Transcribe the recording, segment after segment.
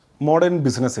Modern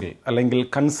ബിസിനസ്സിൽ അല്ലെങ്കിൽ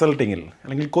കൺസൾട്ടിങ്ങിൽ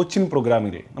അല്ലെങ്കിൽ കോച്ചിങ്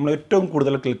പ്രോഗ്രാമിൽ നമ്മൾ ഏറ്റവും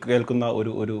കൂടുതൽ കേൾക്കുന്ന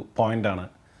ഒരു പോയിൻ്റാണ്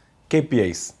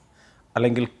KPIs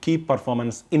അല്ലെങ്കിൽ കീ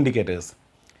പെർഫോമൻസ് ഇൻഡിക്കേറ്റേഴ്സ്.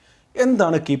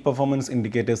 എന്താണ് കീ പെർഫോമൻസ്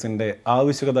ഇൻഡിക്കേറ്റേഴ്സിൻ്റെ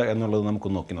ആവശ്യകത എന്നുള്ളത് നമുക്ക്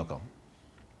നോക്കാം.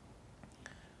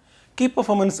 കീ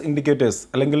പെർഫോമൻസ് ഇൻഡിക്കേറ്റേഴ്സ്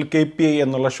അല്ലെങ്കിൽ KPI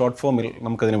എന്നുള്ള ഷോർട്ട് ഫോമിൽ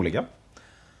നമുക്കതിനെ വിളിക്കാം.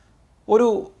 ഒരു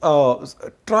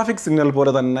ട്രാഫിക് സിഗ്നൽ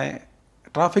പോലെ തന്നെ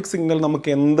ട്രാഫിക് സിഗ്നൽ നമുക്ക്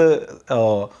എന്ത്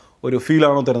ഒരു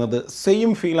ഫീലാണോ തരുന്നത്, സെയിം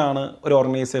ഫീലാണ് ഒരു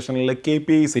ഓർഗനൈസേഷനിൽ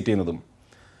KPI സെറ്റ് ചെയ്യുന്നതും.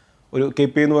 ഒരു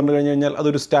KPI എന്ന് പറഞ്ഞു കഴിഞ്ഞാൽ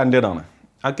അതൊരു സ്റ്റാൻഡേർഡാണ്.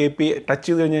 ആ KPI ടച്ച്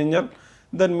ചെയ്ത് കഴിഞ്ഞ് കഴിഞ്ഞാൽ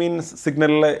ദാറ്റ് മീൻസ്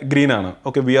സിഗ്നലിലെ ഗ്രീനാണ്,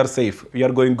 okay we are safe, we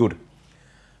are going good.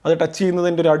 അത് ടച്ച്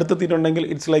ചെയ്യുന്നതിൻ്റെ ഒരു അടുത്തെത്തിയിട്ടുണ്ടെങ്കിൽ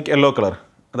ഇറ്റ്സ് ലൈക്ക് യെല്ലോ കളർ,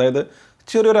 അതായത്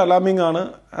ചെറിയൊരു അലാമിംഗ് ആണ്,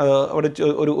 അവിടെ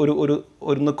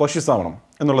ഒരു കോഷ്യസ് ആവണം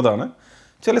എന്നുള്ളതാണ്.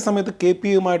 ചില സമയത്ത്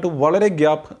KPIയുമായിട്ട് വളരെ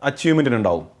ഗ്യാപ്പ്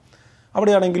അച്ചീവ്മെൻറ്റിനുണ്ടാവും.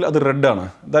 അവിടെയാണെങ്കിൽ അത് റെഡാണ്,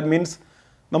 ദാറ്റ് മീൻസ്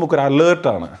നമുക്കൊരു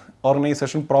അലേർട്ടാണ്,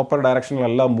 ഓർഗനൈസേഷൻ പ്രോപ്പർ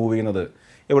ഡയറക്ഷനിലല്ല മൂവ് ചെയ്യുന്നത്,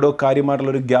 എവിടെയോ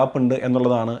കാര്യമായിട്ടുള്ളൊരു ഗ്യാപ്പ് ഉണ്ട്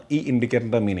എന്നുള്ളതാണ് ഈ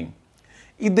ഇൻഡിക്കേറ്ററിൻ്റെ മീനിങ്.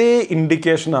 ഇതേ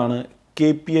ഇൻഡിക്കേഷനാണ്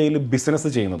KPIയിൽ ബിസിനസ്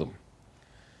ചെയ്യുന്നതും.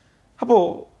 അപ്പോൾ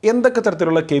എന്തൊക്കെ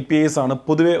തരത്തിലുള്ള KPIs ആണ്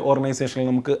പൊതുവേ ഓർഗനൈസേഷനിൽ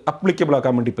നമുക്ക് അപ്ലിക്കബിൾ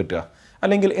ആക്കാൻ വേണ്ടി പറ്റുക,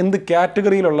 അല്ലെങ്കിൽ എന്ത്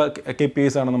കാറ്റഗറിയിലുള്ള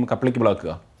KPIs ആണ് നമുക്ക് അപ്ലിക്കബിൾ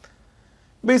ആക്കുക?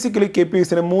 ബേസിക്കലി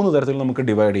KPIസിനെ 3 തരത്തിൽ നമുക്ക്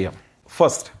ഡിവൈഡ് ചെയ്യാം.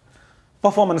 First,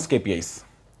 performance KPIs.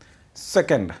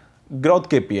 Second,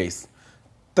 growth KPIs.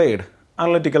 Third,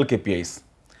 analytical KPIs.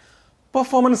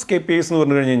 Performance KPIs എന്ന്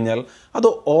പറഞ്ഞു കഴിഞ്ഞാൽ അത്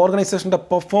ഓർഗനൈസേഷൻ്റെ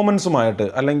പെർഫോമൻസുമായിട്ട്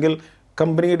അല്ലെങ്കിൽ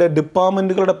കമ്പനിയുടെ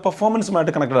ഡിപ്പാർട്ട്മെൻറ്റുകളുടെ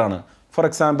പെർഫോമൻസുമായിട്ട് കണക്റ്റഡ് ആണ്. For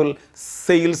example,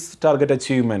 sales target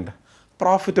achievement,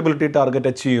 profitability target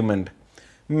achievement,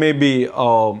 may be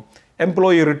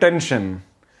employee retention,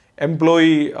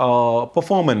 employee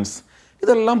performance.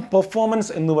 ഇതെല്ലാം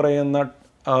പെർഫോമൻസ് എന്ന് പറയുന്ന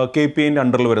KPIൻ്റെ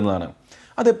അണ്ടറിൽ വരുന്നതാണ്.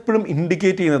 അതെപ്പോഴും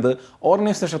ഇൻഡിക്കേറ്റ് ചെയ്യുന്നത്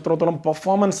ഓർഗനൈസേഷൻ എത്രത്തോളം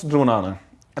പെർഫോമൻസ് ഡ്രിവൺ ആണ്,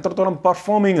 എത്രത്തോളം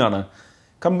പെർഫോമിംഗ് ആണ്,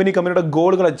 കമ്പനിയുടെ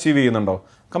ഗോളുകൾ അച്ചീവ് ചെയ്യുന്നുണ്ടോ,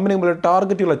 കമ്പനിയുടെ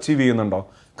ടാർഗറ്റുകൾ അച്ചീവ് ചെയ്യുന്നുണ്ടോ,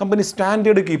 കമ്പനി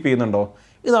സ്റ്റാൻഡേർഡ് കീപ്പ് ചെയ്യുന്നുണ്ടോ.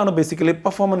 ഇതാണ് basically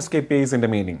performance KPIസിൻ്റെ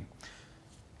meaning.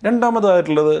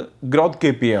 രണ്ടാമതായിട്ടുള്ളത് growth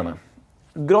KPI ആണ്.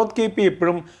 ഗ്രോത്ത് KPI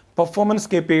എപ്പോഴും പെർഫോമൻസ്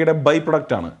KPIയുടെ ബൈ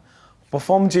പ്രൊഡക്റ്റ് ആണ്.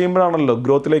 പെർഫോം ചെയ്യുമ്പോഴാണല്ലോ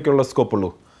ഗ്രോത്തിലേക്കുള്ള സ്കോപ്പ് ഉള്ളൂ.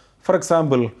 For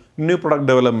example, new product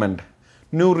development,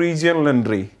 new regional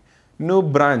entry, new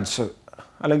branch,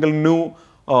 അല്ലെങ്കിൽ new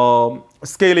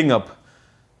scaling up,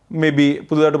 may be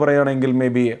പുതുതായിട്ട് പറയുകയാണെങ്കിൽ മേ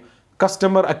ബി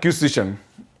കസ്റ്റമർ അക്വിസിഷൻ.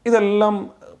 ഇതെല്ലാം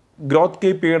ഗ്രോത്ത്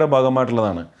KPIയുടെ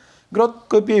ഭാഗമായിട്ടുള്ളതാണ്. ഗ്രോത്ത്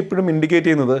KPI എപ്പോഴും ഇൻഡിക്കേറ്റ്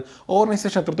ചെയ്യുന്നത്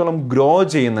ഓർഗനൈസേഷൻ എത്രത്തോളം ഗ്രോ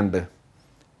ചെയ്യുന്നുണ്ട്,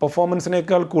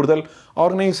 പെർഫോമൻസിനേക്കാൾ കൂടുതൽ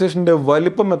ഓർഗനൈസേഷൻ്റെ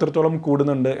വലിപ്പം എത്രത്തോളം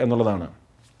കൂടുന്നുണ്ട് എന്നുള്ളതാണ്.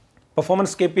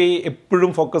 പെർഫോമൻസ് KPI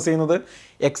എപ്പോഴും ഫോക്കസ് ചെയ്യുന്നത്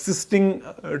existing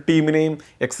ടീമിനെയും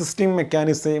existing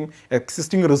മെക്കാനിസത്തെയും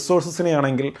existing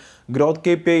റിസോഴ്സസിനെയാണെങ്കിൽ growth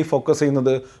KPI focus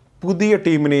ചെയ്യുന്നത് പുതിയ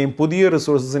ടീമിനെയും പുതിയ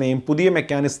റിസോഴ്സസിനെയും പുതിയ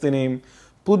മെക്കാനിസത്തിനെയും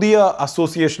പുതിയ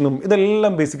അസോസിയേഷനും.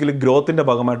 ഇതെല്ലാം ബേസിക്കലി ഗ്രോത്തിൻ്റെ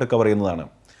ഭാഗമായിട്ട് കവർ ചെയ്യുന്നതാണ്.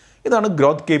 ഇതാണ്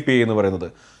ഗ്രോത്ത് KPI എന്ന് പറയുന്നത്.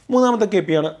 മൂന്നാമത്തെ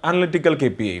KPI ആണ് analytical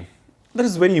KPI. That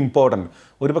is very important.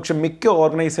 ഒരുപക്ഷെ മിക്ക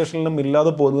ഓർഗനൈസേഷനിലും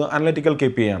ഇല്ലാതെ പോകുന്നത് അനലിറ്റിക്കൽ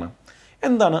KPI ആണ്.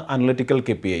 എന്താണ് അനലിറ്റിക്കൽ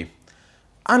KPI?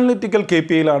 അനലിറ്റിക്കൽ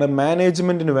KPIയിലാണ്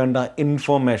മാനേജ്മെൻറ്റിന് വേണ്ട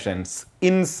ഇൻഫോർമേഷൻസ്,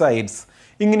 ഇൻസൈറ്റ്സ്,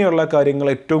 ഇങ്ങനെയുള്ള കാര്യങ്ങൾ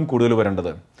ഏറ്റവും കൂടുതൽ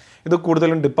വരേണ്ടത്. ഇത്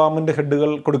കൂടുതലും ഡിപ്പാർട്ട്മെൻറ്റ്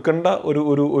ഹെഡുകൾ കൊടുക്കേണ്ട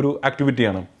ഒരു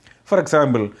ആക്ടിവിറ്റിയാണ്. For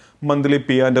example, monthly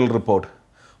P&L report,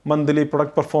 monthly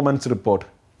product performance report,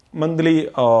 monthly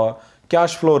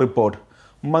cash flow report,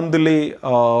 monthly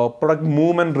product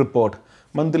movement report,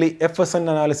 monthly FSN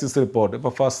analysis report.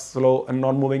 ഇപ്പോൾ first flow and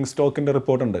non moving സ്റ്റോക്കിൻ്റെ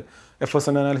റിപ്പോർട്ടുണ്ട്,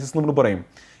 FSN അനാലിസിസ് നമ്മൾ പറയും.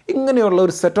 ഇങ്ങനെയുള്ള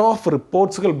ഒരു സെറ്റ് ഓഫ്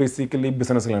റിപ്പോർട്ട്സുകൾ ബേസിക്കലി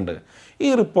ബിസിനസ്സിലുണ്ട്. ഈ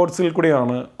റിപ്പോർട്ട്സിൽ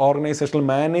കൂടിയാണ് ഓർഗനൈസേഷണൽ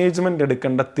മാനേജ്മെൻറ്റ്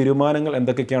എടുക്കേണ്ട തീരുമാനങ്ങൾ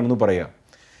എന്തൊക്കെയാണെന്ന് പറയുക.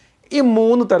 ഈ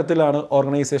 3 തരത്തിലാണ്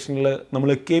ഓർഗനൈസേഷനിൽ നമ്മൾ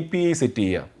KPI സെറ്റ്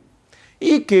ചെയ്യുക.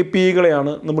 ഈ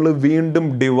KPIകളെയാണ് നമ്മൾ വീണ്ടും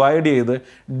ഡിവൈഡ് ചെയ്ത്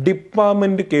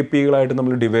ഡിപ്പാർട്ട്മെൻറ്റ് KPIകളായിട്ട്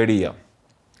നമ്മൾ ഡിവൈഡ് ചെയ്യുക.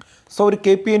 സോ ഒരു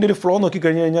KPIൻ്റെ ഒരു ഫ്ലോ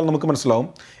നോക്കിക്കഴിഞ്ഞ് കഴിഞ്ഞാൽ നമുക്ക് മനസ്സിലാവും.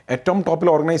 ഏറ്റവും ടോപ്പിൽ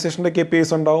ഓർഗനൈസേഷൻ്റെ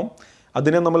KPIs ഉണ്ടാവും,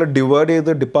 അതിനെ നമ്മൾ ഡിവൈഡ്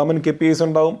ചെയ്ത് ഡിപ്പാർട്ട്മെൻറ്റ് KPIs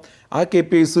ഉണ്ടാവും. ആ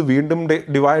KPIs വീണ്ടും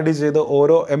ഡിവൈഡ് ചെയ്ത്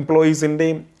ഓരോ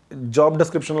എംപ്ലോയീസിൻ്റെയും ജോബ്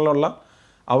ഡിസ്ക്രിപ്ഷനിലുള്ള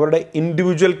അവരുടെ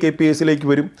ഇൻഡിവിജ്വൽ KPIസിലേക്ക്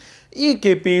വരും. ഈ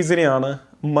KPIസിനെയാണ്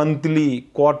മന്ത്ലി,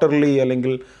 ക്വാർട്ടർലി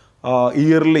അല്ലെങ്കിൽ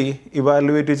ഇയർലി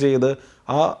ഇവാലുവേറ്റ് ചെയ്ത്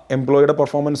ആ എംപ്ലോയിയുടെ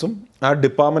പെർഫോമൻസും ആ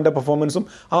ഡിപ്പാർട്ട്മെൻറ്റിൻ്റെ പെർഫോമൻസും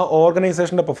ആ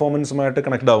ഓർഗനൈസേഷൻ്റെ പെർഫോമൻസുമായിട്ട്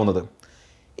കണക്ട് ആവുന്നത്.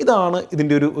 ഇതാണ്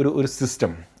ഇതിൻ്റെ ഒരു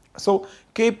സിസ്റ്റം. സോ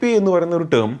KPI എന്ന് പറയുന്ന ഒരു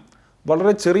ടേം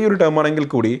വളരെ ചെറിയൊരു ടേം ആണെങ്കിൽ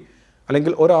കൂടി,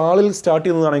 അല്ലെങ്കിൽ ഒരാളിൽ സ്റ്റാർട്ട്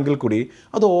ചെയ്യുന്നതാണെങ്കിൽ കൂടി,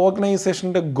 അത്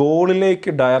ഓർഗനൈസേഷൻ്റെ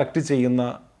ഗോളിലേക്ക് ഡയറക്റ്റ് ചെയ്യുന്ന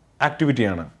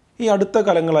ആക്ടിവിറ്റിയാണ്. ഈ അടുത്ത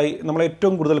കാലങ്ങളായി നമ്മൾ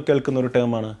ഏറ്റവും കൂടുതൽ കേൾക്കുന്ന ഒരു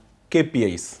ടേമാണ്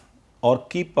KPIs or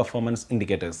key performance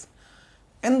indicators.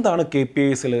 എന്താണ്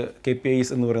KPIs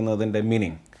എന്ന് പറയുന്നതിൻ്റെ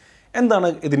മീനിങ്? എന്താണ്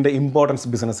ഇതിൻ്റെ ഇമ്പോർട്ടൻസ്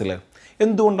ബിസിനസ്സിൽ?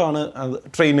 എന്തുകൊണ്ടാണ്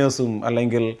ട്രെയിനേഴ്സും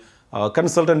അല്ലെങ്കിൽ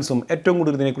കൺസൾട്ടൻസും ഏറ്റവും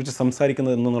കൂടുതൽ ഇതിനെക്കുറിച്ച്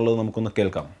സംസാരിക്കുന്നത് എന്നുള്ളത് നമുക്കൊന്ന്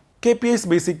കേൾക്കാം. KPIs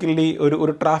ബേസിക്കലി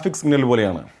ഒരു ട്രാഫിക് സിഗ്നൽ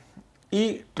പോലെയാണ്. ഈ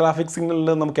ട്രാഫിക് സിഗ്നലിൽ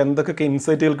നമുക്ക് എന്തൊക്കെ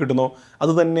ഇൻസൈറ്റുകൾ കിട്ടുന്നോ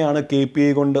അത് തന്നെയാണ്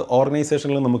KPI കൊണ്ട്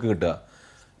ഓർഗനൈസേഷനിൽ നമുക്ക് കിട്ടുക.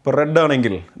 ഇപ്പോൾ റെഡ്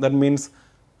ആണെങ്കിൽ ദാറ്റ് മീൻസ്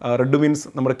റെഡ് മീൻസ്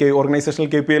നമ്മുടെ ഓർഗനൈസേഷണൽ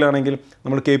KPI ആണെങ്കിൽ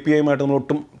നമ്മൾ KPIയുമായിട്ട് നമ്മൾ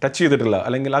ഒട്ടും ടച്ച് ചെയ്തിട്ടില്ല,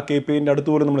 അല്ലെങ്കിൽ ആ KPIൻ്റെ അടുത്ത്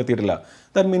പോലും നമ്മൾ എത്തിയിട്ടില്ല.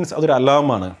 ദാറ്റ് മീൻസ് അതൊരു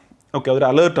അലാമാണ്. ഓക്കെ, അതൊരു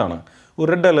അലേർട്ടാണ്, ഒരു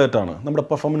റെഡ് അലേർട്ടാണ്. നമ്മുടെ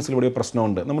പെർഫോമൻസിൽ ഇവിടെ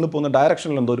പ്രശ്നമുണ്ട്, നമ്മൾ പോകുന്ന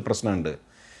ഡയറക്ഷനിൽ എന്തോ ഒരു പ്രശ്നമുണ്ട്.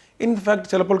 ഇൻഫാക്ട്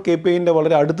ചിലപ്പോൾ KPIൻ്റെ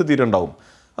വളരെ അടുത്ത് തീരുണ്ടാവും.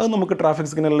 അത് നമുക്ക് ട്രാഫിക്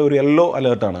സിഗ്നലിൽ ഒരു യെല്ലോ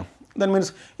അലേർട്ടാണ്. ദാറ്റ്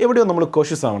മീൻസ് എവിടെയോ നമ്മൾ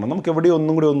കോഷ്യസ് ആവണം, നമുക്ക് എവിടെയോ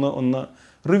ഒന്നും കൂടി ഒന്ന്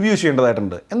റിവ്യൂ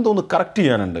ചെയ്യേണ്ടതായിട്ടുണ്ട്, എന്തോ ഒന്ന് കറക്റ്റ്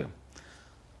ചെയ്യാനുണ്ട്.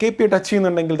 KPI ടച്ച്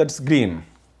ചെയ്യുന്നുണ്ടെങ്കിൽ that's green,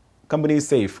 company is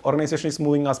safe, organisation is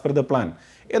moving as per the plan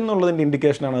എന്നുള്ളതിൻ്റെ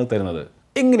ഇൻഡിക്കേഷനാണ് അത് തരുന്നത്.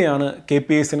 എങ്ങനെയാണ്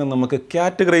KPIസിനെ നമുക്ക്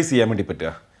കാറ്റഗറൈസ് ചെയ്യാൻ വേണ്ടി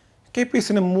പറ്റുക?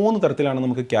 KPIസിനെ 3 തരത്തിലാണ്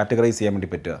നമുക്ക് കാറ്റഗറൈസ് ചെയ്യാൻ വേണ്ടി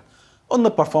പറ്റുക.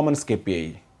 1 performance KPI,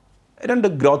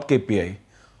 2 growth KPI,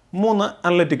 3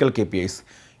 analytical KPIs.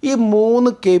 ഈ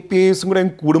 3 KPIസും കൂടെ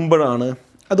കൂടുമ്പോഴാണ്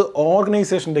അത്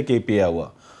ഓർഗനൈസേഷൻ്റെ KPI ആവുക.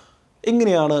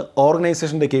 എങ്ങനെയാണ്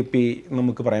ഓർഗനൈസേഷൻ്റെ KPI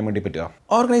നമുക്ക് പറയാൻ വേണ്ടി പറ്റുക?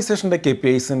 ഓർഗനൈസേഷൻ്റെ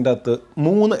KPIസിൻ്റെ അകത്ത്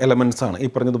 3 എലമെൻറ്റ്സ് ആണ് ഈ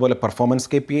പറഞ്ഞതുപോലെ performance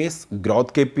KPIs,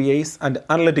 growth KPIs and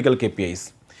analytical KPIs.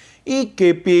 ഈ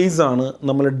KPIs ആണ്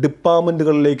നമ്മൾ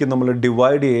ഡിപ്പാർട്ട്മെൻറ്റുകളിലേക്ക് നമ്മൾ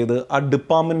ഡിവൈഡ് ചെയ്ത് ആ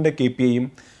ഡിപ്പാർട്ട്മെൻറ്റിൻ്റെ KPIയും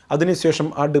അതിനുശേഷം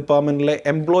ആ ഡിപ്പാർട്ട്മെൻറ്റിലെ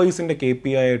എംപ്ലോയീസിൻ്റെ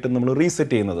KPI ആയിട്ട് നമ്മൾ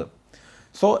റീസെറ്റ് ചെയ്യുന്നത്.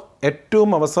 സോ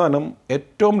ഏറ്റവും അവസാനം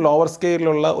ഏറ്റവും ലോവർ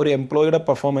സ്കെയിലുള്ള ഒരു എംപ്ലോയിയുടെ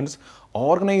പെർഫോമൻസ്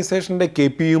ഓർഗനൈസേഷൻ്റെ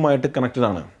KPIയുമായിട്ട് കണക്റ്റഡ്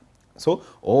ആണ്. സോ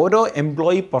ഓരോ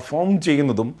എംപ്ലോയി പെർഫോം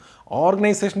ചെയ്യുന്നതും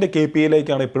ഓർഗനൈസേഷൻ്റെ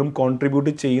KPIയിലേക്കാണ് എപ്പോഴും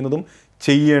കോൺട്രിബ്യൂട്ട് ചെയ്യുന്നതും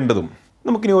ചെയ്യേണ്ടതും.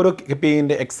 നമുക്കിനി ഓരോ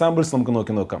KPIൻ്റെ എക്സാമ്പിൾസ്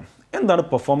നമുക്ക് നോക്കാം. എന്താണ്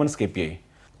പെർഫോമൻസ് KPI?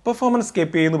 പെർഫോമൻസ്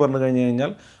KPI എന്ന് പറഞ്ഞു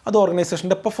കഴിഞ്ഞാൽ അത്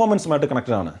ഓർഗനൈസേഷൻ്റെ പെർഫോമൻസുമായിട്ട്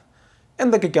കണക്റ്റഡ് ആണ്.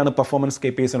 എന്തൊക്കെയാണ് പെർഫോമൻസ്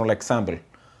KPIസിനുള്ള എക്സാമ്പിൾ?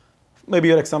 മേ ബി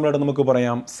ഒരു എക്സാമ്പിളായിട്ട് നമുക്ക്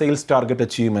പറയാം sales target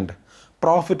achievement,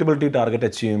 profitability target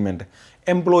achievement,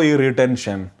 employee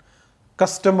retention,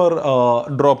 customer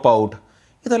drop out.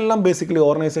 ഇതെല്ലാം ബേസിക്കലി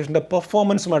ഓർഗനൈസേഷൻ്റെ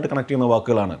പെർഫോമൻസുമായിട്ട് കണക്ട് ചെയ്യുന്ന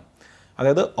വാക്കുകളാണ്.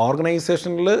 അതായത്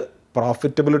ഓർഗനൈസേഷനിൽ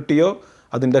പ്രോഫിറ്റബിലിറ്റിയോ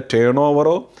അതിൻ്റെ ടേൺ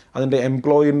ഓവറോ അതിൻ്റെ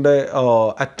എംപ്ലോയിൻ്റെ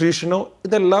അട്രീഷനോ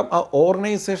ഇതെല്ലാം ആ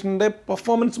ഓർഗനൈസേഷൻ്റെ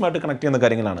പെർഫോമൻസുമായിട്ട് കണക്ട് ചെയ്യുന്ന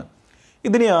കാര്യങ്ങളാണ്.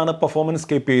 ഇതിനെയാണ് പെർഫോമൻസ്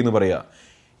KPI എന്ന് പറയുക.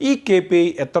 ഈ KPI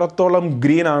എത്രത്തോളം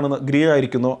ഗ്രീൻ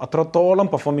ആയിരിക്കുന്നോ അത്രത്തോളം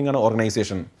പെർഫോമിംഗ് ആണ്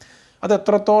ഓർഗനൈസേഷൻ. അത്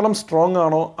എത്രത്തോളം സ്ട്രോങ്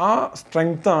ആണോ ആ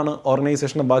സ്ട്രെങ്ത് ആണ്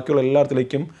ഓർഗനൈസേഷനെ ബാക്കിയുള്ള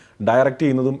എല്ലാത്തിലേക്കും ഡയറക്റ്റ്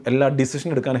ചെയ്യുന്നതും എല്ലാ ഡിസിഷൻ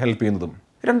എടുക്കാൻ ഹെൽപ്പ് ചെയ്യുന്നതും.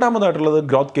 രണ്ടാമതായിട്ടുള്ളത്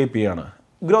ഗ്രോത്ത് KPI ആണ്.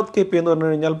 ഗ്രോത്ത് KPI എന്ന്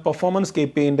പറഞ്ഞു കഴിഞ്ഞാൽ പെർഫോമൻസ്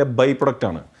KPIൻ്റെ ബൈ പ്രൊഡക്റ്റ്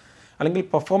ആണ്. അല്ലെങ്കിൽ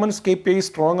പെർഫോമൻസ് KPI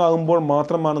സ്ട്രോങ് ആകുമ്പോൾ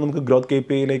മാത്രമാണ് നമുക്ക് ഗ്രോത്ത്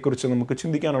KPIയെക്കുറിച്ച് നമുക്ക്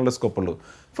ചിന്തിക്കാനുള്ള സ്കോപ്പുള്ളൂ.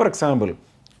 ഫോർ എക്സാമ്പിൾ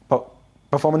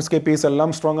പെർഫോമൻസ് KPIs എല്ലാം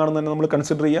സ്ട്രോങ് ആണെന്ന് തന്നെ നമ്മൾ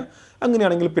കൺസിഡർ ചെയ്യുക.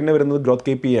 അങ്ങനെയാണെങ്കിൽ പിന്നെ വരുന്നത് ഗ്രോത്ത്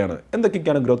KPI ആണ്.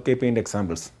 എന്തൊക്കെയാണ് growth KPIൻ്റെ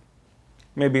examples?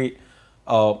 May be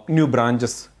new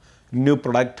branches, new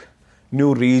product, new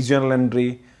regional entry,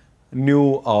 new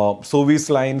service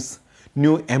lines,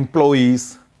 new employees.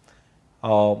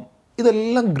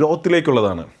 ഇതെല്ലാം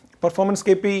ഗ്രോത്തിലേക്കുള്ളതാണ്. പെർഫോമൻസ്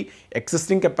KPI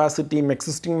എക്സിസ്റ്റിംഗ് കപ്പാസിറ്റിയും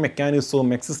എക്സിസ്റ്റിംഗ് മെക്കാനിസവും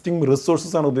എക്സിസ്റ്റിംഗ്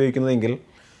റിസോഴ്സസാണ് ഉപയോഗിക്കുന്നതെങ്കിൽ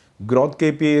ഗ്രോത്ത്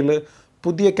KPIയിൽ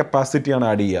പുതിയ കപ്പാസിറ്റിയാണ്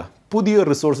ആഡ് ചെയ്യുക, പുതിയ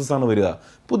റിസോഴ്സസാണ് വരിക,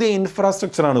 പുതിയ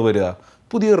ഇൻഫ്രാസ്ട്രക്ചറാണ് വരിക,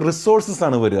 പുതിയ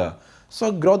റിസോഴ്സസാണ് വരിക. സോ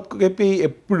ഗ്രോത്ത് KPI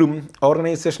എപ്പോഴും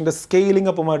ഓർഗനൈസേഷൻ്റെ സ്കെയിലിംഗ്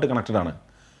അപ്പുമായിട്ട് കണക്റ്റഡ് ആണ്.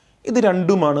 ഇത്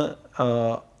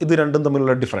രണ്ടും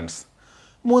തമ്മിലുള്ള ഡിഫറൻസ്.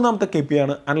 മൂന്നാമത്തെ KPI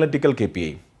ആണ് അനലിറ്റിക്കൽ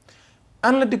KPI.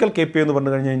 അനലിറ്റിക്കൽ KPI എന്ന്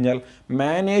പറഞ്ഞു കഴിഞ്ഞാൽ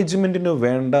മാനേജ്മെൻറ്റിന്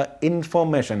വേണ്ട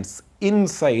ഇൻഫോർമേഷൻസ്,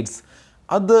 ഇൻസൈറ്റ്സ്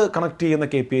അത് കണക്ട് ചെയ്യുന്ന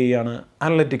KPI ആണ്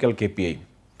അനലിറ്റിക്കൽ KPI.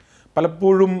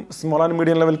 പലപ്പോഴും സ്മോൾ ആൻഡ്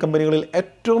മീഡിയം ലെവൽ കമ്പനികളിൽ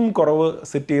ഏറ്റവും കുറവ്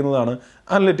സെറ്റ് ചെയ്യുന്നതാണ്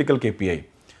analytical KPI.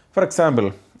 For example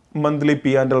monthly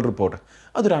P&L report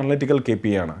അതൊരു അനലിറ്റിക്കൽ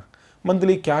KPI ആണ്.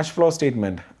 മന്ത്ലി ക്യാഷ് ഫ്ലോ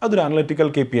സ്റ്റേറ്റ്മെൻറ്റ് അതൊരു അനലിറ്റിക്കൽ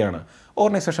KPI ആണ്.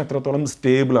 ഓർഗനൈസേഷൻ എത്രത്തോളം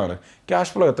സ്റ്റേബിളാണ്,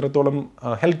 ക്യാഷ് ഫ്ലോ എത്രത്തോളം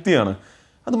ഹെൽത്തിയാണ്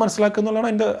അത് മനസ്സിലാക്കുന്നതാണ്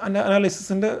അതിൻ്റെ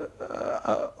അനാലിസിസിൻ്റെ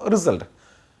റിസൾട്ട്.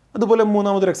 അതുപോലെ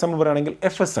മൂന്നാമതൊരു എക്സാമ്പിൾ പറയുകയാണെങ്കിൽ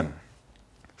FSN,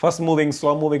 first moving,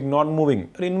 slow moving, not moving,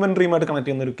 ഒരു ഇൻവെൻട്രിയുമായിട്ട് കണക്ട്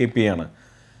ചെയ്യുന്ന ഒരു KPI ആണ്.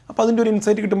 അപ്പോൾ അതിൻ്റെ ഒരു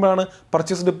ഇൻസൈറ്റ് കിട്ടുമ്പോഴാണ്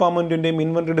പർച്ചേസ് ഡിപ്പാർട്ട്മെൻറ്റിൻ്റെയും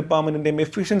ഇൻവെൻട്രി ഡിപ്പാർട്ട്മെൻറ്റിൻ്റെയും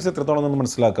എഫിഷ്യൻസി എത്രത്തോളം എന്ന്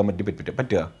മനസ്സിലാക്കാൻ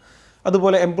പറ്റുക.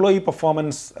 അതുപോലെ എംപ്ലോയി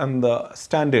പെർഫോമൻസ് ആൻഡ്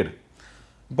സ്റ്റാൻഡേർഡ്.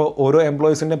 ഇപ്പോൾ ഓരോ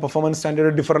എംപ്ലോയീസിൻ്റെ പെർഫോമൻസ്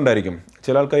സ്റ്റാൻഡേർഡ് ഡിഫറൻ്റ് ആയിരിക്കും.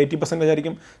 ചില ആൾക്കാർ 80%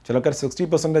 ആയിരിക്കും, ചില ആൾക്കാർ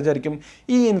 60% ആയിരിക്കും.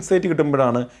 ഈ ഇൻസൈറ്റ്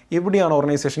കിട്ടുമ്പോഴാണ് എവിടെയാണ്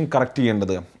ഓർഗനൈസേഷൻ കറക്റ്റ്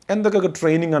ചെയ്യേണ്ടത്, എന്തൊക്കെ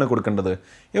ട്രെയിനിങ് ആണ് കൊടുക്കേണ്ടത്,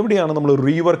 എവിടെയാണ് നമ്മൾ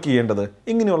റീവർക്ക് ചെയ്യേണ്ടത്,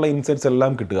 ഇങ്ങനെയുള്ള ഇൻസൈറ്റ്സ്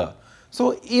എല്ലാം കിട്ടുക. സോ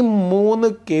ഈ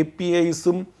 3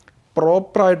 KPIസും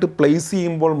പ്രോപ്പറായിട്ട് പ്ലേസ്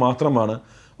ചെയ്യുമ്പോൾ മാത്രമാണ്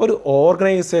ഒരു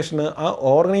ഓർഗനൈസേഷന് ആ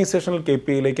ഓർഗനൈസേഷണൽ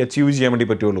KPIയിലേക്ക് അച്ചീവ് ചെയ്യാൻ വേണ്ടി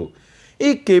പറ്റുള്ളൂ. ഈ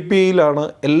KPIയിലാണ്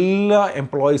എല്ലാ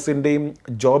എംപ്ലോയീസിൻ്റെയും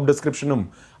ജോബ് ഡിസ്ക്രിപ്ഷനും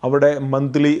അവരുടെ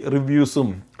മന്ത്ലി റിവ്യൂസും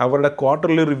അവരുടെ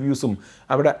ക്വാർട്ടർലി റിവ്യൂസും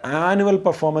അവരുടെ ആനുവൽ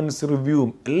പെർഫോമൻസ്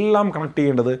റിവ്യൂവും എല്ലാം കണക്ട്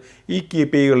ചെയ്യേണ്ടത് ഈ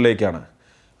KPIകളിലേക്കാണ്.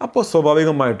 അപ്പോൾ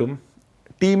സ്വാഭാവികമായിട്ടും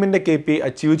ടീമിൻ്റെ KPI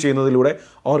അച്ചീവ് ചെയ്യുന്നതിലൂടെ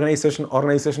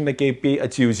ഓർഗനൈസേഷൻ്റെ KPI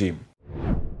അച്ചീവ് ചെയ്യും.